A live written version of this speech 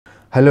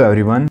Hello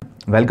everyone,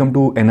 welcome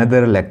to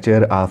another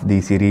lecture of the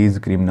series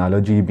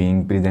Criminology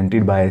being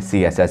presented by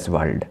CSS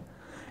World.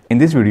 In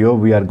this video,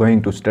 we are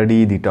going to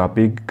study the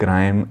topic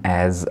crime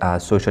as a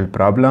social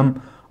problem.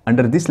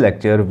 Under this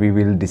lecture, we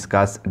will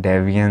discuss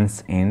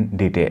deviance in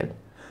detail.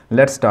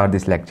 Let's start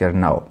this lecture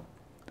now.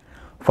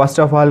 First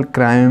of all,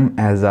 crime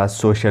as a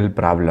social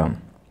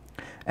problem.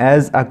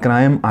 As a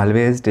crime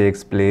always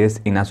takes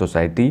place in a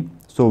society,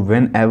 so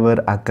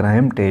whenever a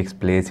crime takes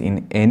place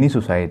in any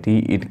society,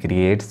 it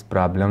creates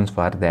problems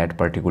for that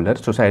particular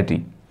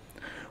society.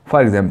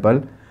 For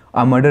example,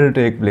 a murder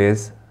takes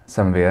place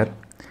somewhere,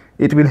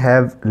 it will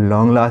have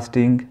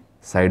long-lasting,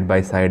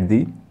 side-by-side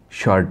the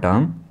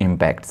short-term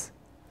impacts.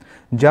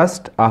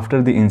 Just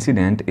after the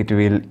incident, it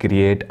will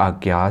create a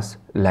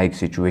chaos-like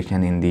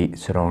situation in the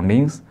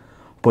surroundings.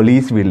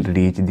 Police will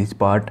reach this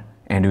part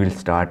and will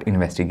start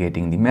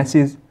investigating the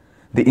message.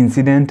 The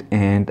incident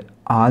and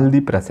all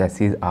the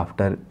processes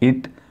after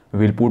it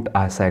will put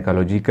a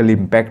psychological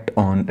impact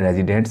on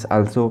residents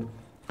also.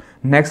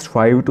 Next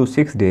 5 to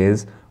 6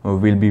 days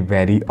will be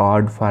very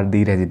odd for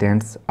the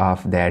residents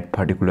of that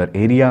particular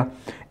area,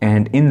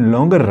 and in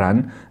longer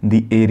run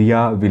the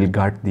area will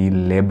get the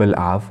label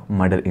of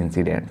murder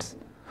incidents.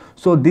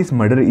 So this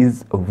murder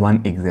is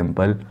one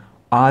example.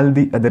 All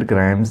the other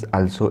crimes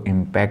also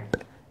impact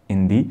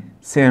in the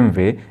same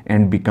way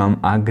and become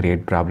a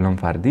great problem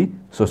for the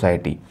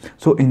society.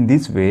 So in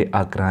this way,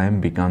 a crime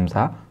becomes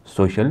a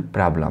social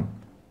problem.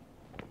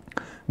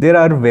 There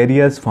are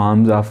various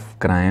forms of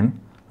crime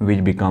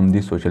which become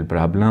the social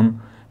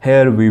problem.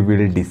 Here we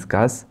will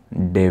discuss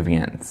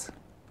deviance.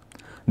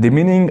 The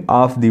meaning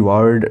of the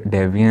word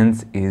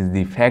deviance is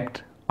the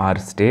fact or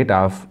state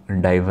of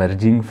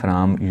diverging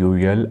from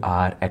usual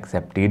or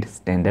accepted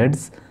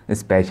standards,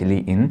 especially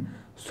in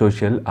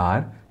social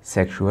or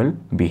sexual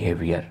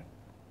behavior.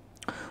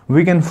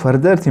 We can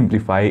further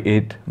simplify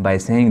it by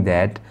saying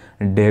that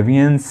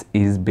deviance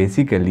is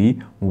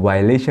basically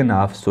violation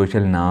of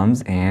social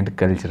norms and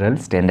cultural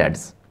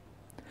standards.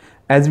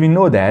 As we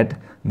know that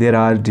there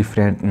are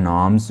different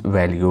norms,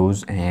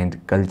 values and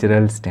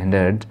cultural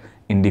standards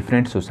in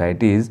different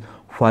societies,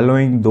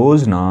 following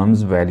those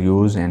norms,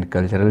 values and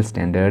cultural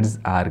standards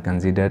are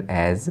considered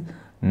as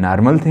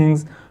normal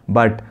things,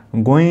 but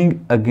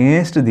going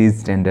against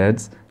these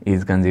standards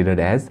is considered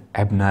as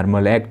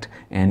abnormal act,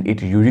 and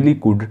it usually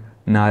could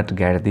not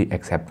get the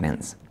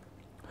acceptance.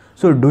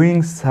 So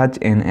doing such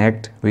an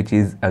act which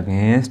is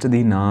against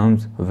the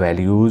norms,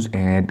 values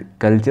and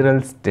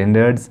cultural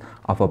standards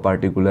of a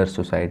particular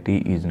society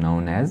is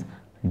known as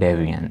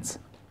deviance.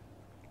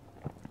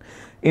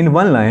 In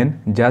one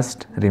line,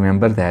 just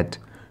remember that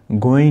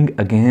going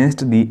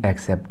against the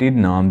accepted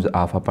norms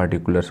of a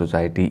particular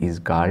society is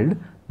called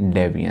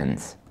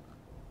deviance.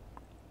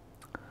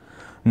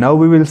 Now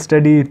we will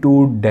study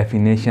two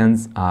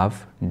definitions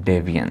of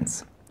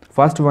deviance.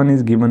 First one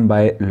is given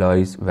by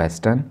Louis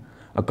Weston.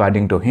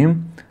 According to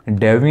him,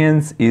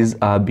 deviance is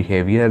a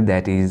behavior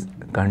that is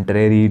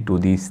contrary to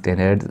the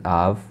standards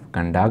of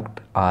conduct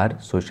or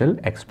social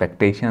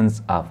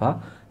expectations of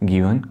a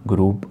given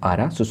group or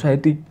a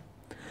society.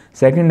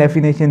 Second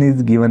definition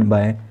is given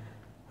by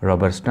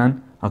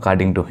Robertson.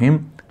 According to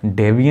him,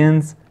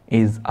 deviance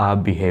is a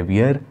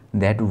behavior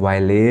that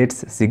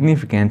violates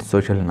significant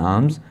social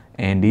norms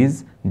and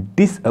is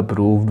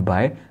disapproved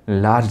by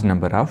large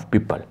number of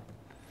people.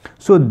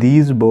 So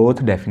these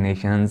both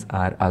definitions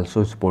are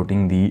also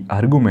supporting the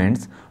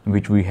arguments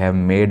which we have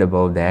made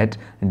above, that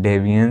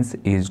deviance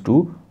is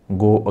to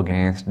go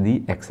against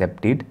the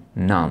accepted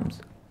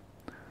norms.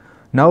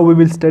 Now we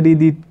will study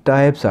the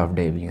types of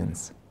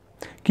deviance.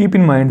 Keep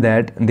in mind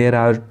that there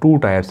are two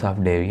types of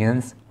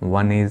deviance.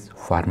 One is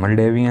formal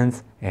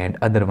deviance and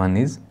other one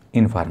is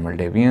informal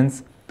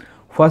deviance.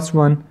 First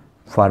one,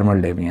 formal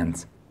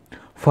deviance.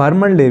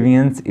 Formal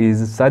deviance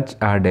is such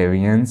a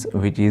deviance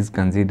which is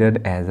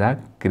considered as a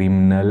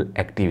criminal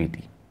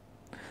activity,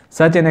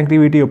 such an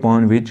activity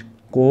upon which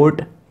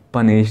court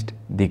punished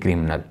the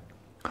criminal.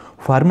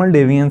 Formal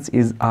deviance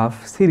is of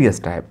serious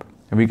type.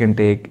 We can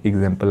take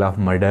example of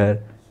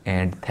murder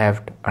and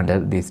theft under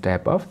this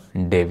type of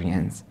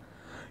deviance.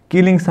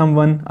 Killing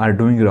someone or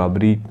doing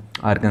robbery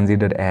are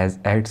considered as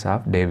acts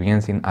of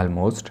deviance in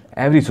almost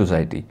every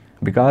society,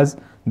 because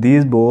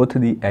these both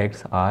the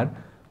acts are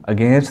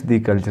against the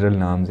cultural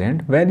norms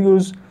and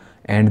values,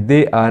 and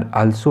they are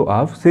also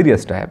of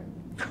serious type.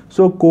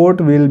 So court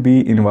will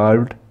be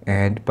involved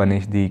and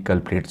punish the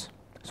culprits.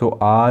 So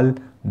all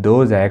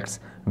those acts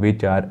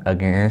which are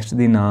against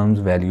the norms,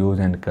 values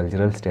and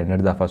cultural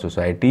standards of a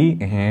society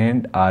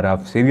and are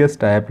of serious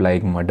type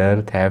like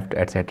murder, theft,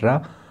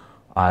 etc.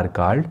 are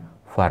called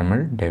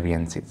formal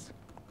deviances.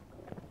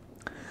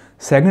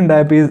 Second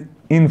type is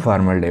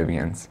informal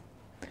deviance.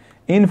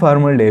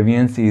 Informal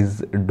deviance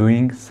is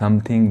doing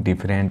something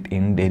different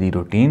in daily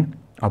routine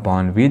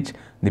upon which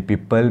the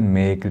people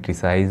may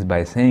criticize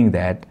by saying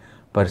that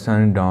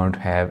person don't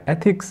have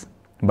ethics,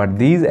 but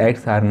these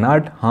acts are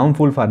not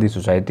harmful for the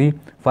society.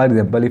 For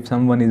example, if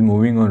someone is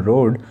moving on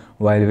road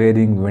while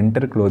wearing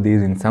winter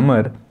clothes in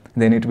summer,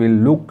 then it will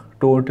look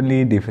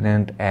totally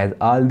different as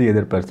all the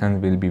other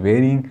persons will be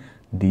wearing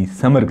the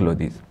summer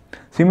clothes.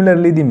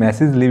 Similarly, the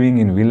masses living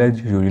in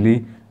village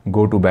usually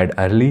go to bed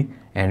early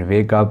and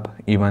wake up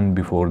even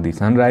before the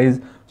sunrise.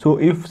 So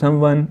if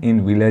someone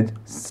in village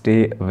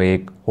stay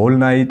awake whole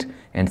night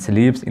and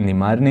sleeps in the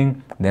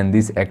morning, then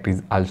this act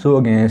is also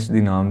against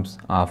the norms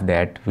of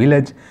that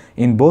village.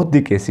 In both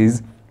the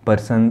cases,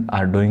 persons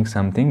are doing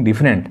something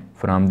different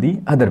from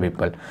the other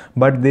people,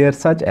 but their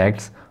such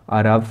acts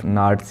are of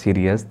not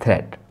serious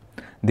threat.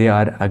 They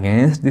are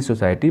against the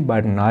society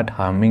but not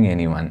harming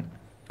anyone.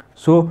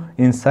 So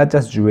in such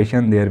a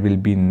situation there will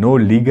be no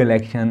legal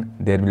action,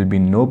 there will be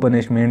no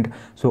punishment.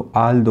 So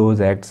all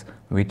those acts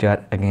which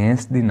are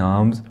against the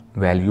norms,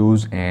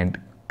 values and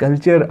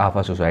culture of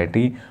a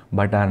society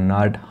but are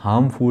not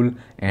harmful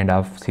and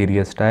of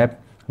serious type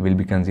will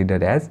be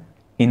considered as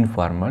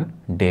informal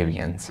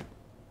deviance.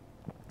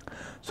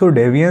 So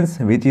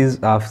deviance which is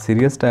of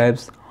serious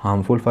types,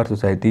 harmful for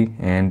society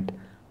and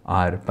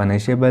are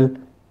punishable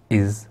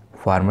is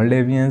formal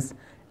deviance,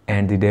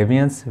 and the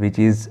deviance which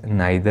is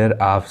neither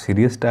of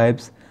serious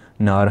types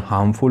nor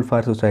harmful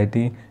for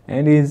society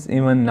and is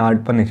even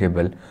not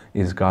punishable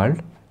is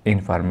called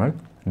informal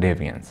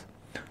deviance.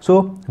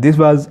 So this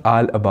was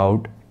all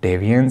about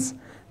deviance.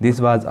 This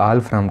was all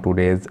from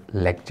today's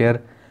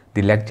lecture.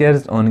 The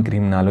lectures on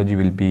criminology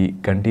will be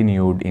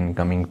continued in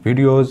coming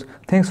videos.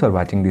 Thanks for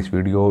watching this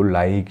video.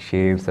 Like,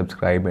 share,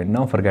 subscribe and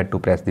don't forget to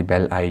press the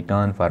bell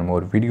icon for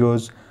more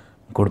videos.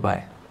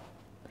 Goodbye.